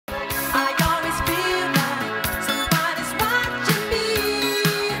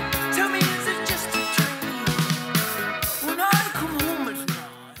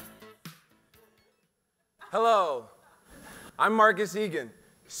I'm Marcus Egan,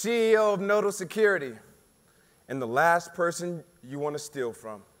 CEO of Nodal Security, and the last person you want to steal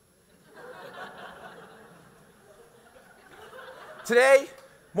from. Today,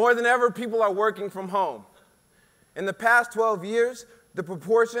 more than ever, people are working from home. In the past 12 years, the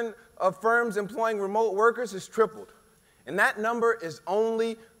proportion of firms employing remote workers has tripled, and that number is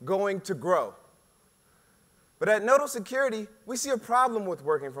only going to grow. But at Nodal Security, we see a problem with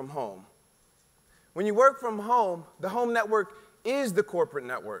working from home. When you work from home, the home network is the corporate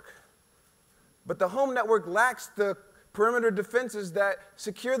network. But the home network lacks the perimeter defenses that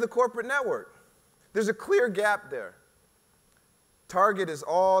secure the corporate network. There's a clear gap there. Target is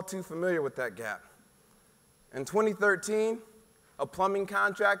all too familiar with that gap. In 2013, a plumbing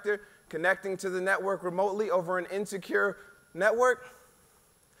contractor connecting to the network remotely over an insecure network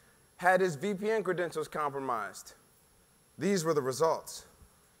had his VPN credentials compromised. These were the results.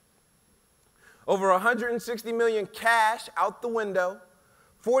 Over 160 million cash out the window,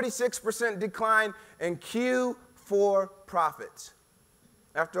 46% decline in Q4 profits.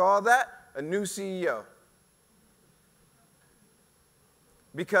 After all that, a new CEO.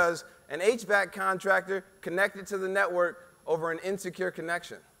 Because an HVAC contractor connected to the network over an insecure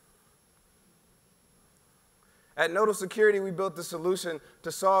connection. At Nodal Security, we built the solution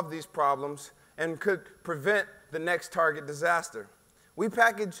to solve these problems and could prevent the next target disaster. We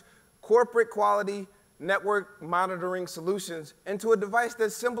package corporate quality network monitoring solutions into a device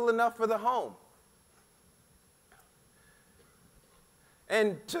that's simple enough for the home.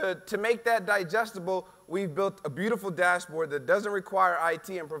 And to make that digestible, we've built a beautiful dashboard that doesn't require IT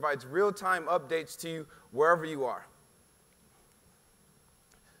and provides real-time updates to you wherever you are.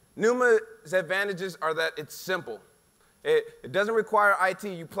 Numa's advantages are that it's simple. It doesn't require IT.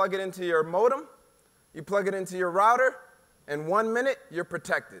 You plug it into your modem, you plug it into your router, in 1 minute, you're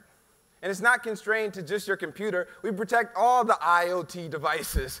protected. And it's not constrained to just your computer. We protect all the IoT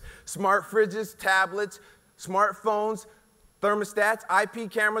devices, smart fridges, tablets, smartphones, thermostats,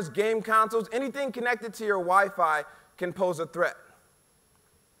 IP cameras, game consoles, anything connected to your Wi-Fi can pose a threat.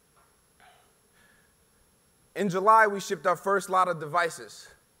 In July, we shipped our first lot of devices.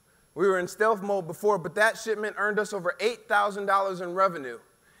 We were in stealth mode before, but that shipment earned us over $8,000 in revenue,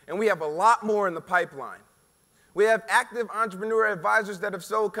 and we have a lot more in the pipeline. We have active entrepreneur advisors that have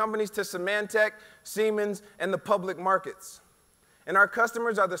sold companies to Symantec, Siemens, and the public markets. And our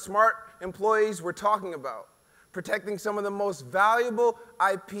customers are the smart employees we're talking about, protecting some of the most valuable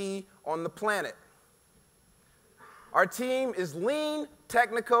IP on the planet. Our team is lean,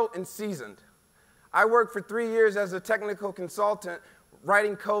 technical, and seasoned. I worked for 3 years as a technical consultant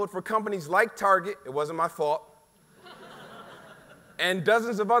writing code for companies like Target, it wasn't my fault, and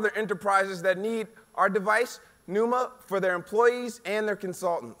dozens of other enterprises that need our device, Numa, for their employees and their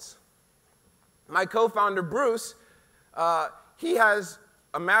consultants. My co-founder, Bruce, he has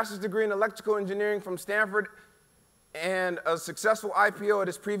a master's degree in electrical engineering from Stanford and a successful IPO at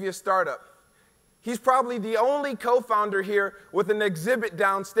his previous startup. He's probably the only co-founder here with an exhibit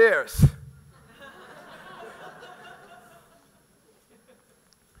downstairs.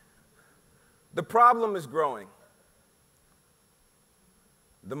 The problem is growing.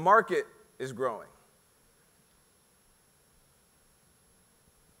 The market is growing.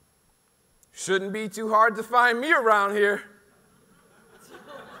 Shouldn't be too hard to find me around here.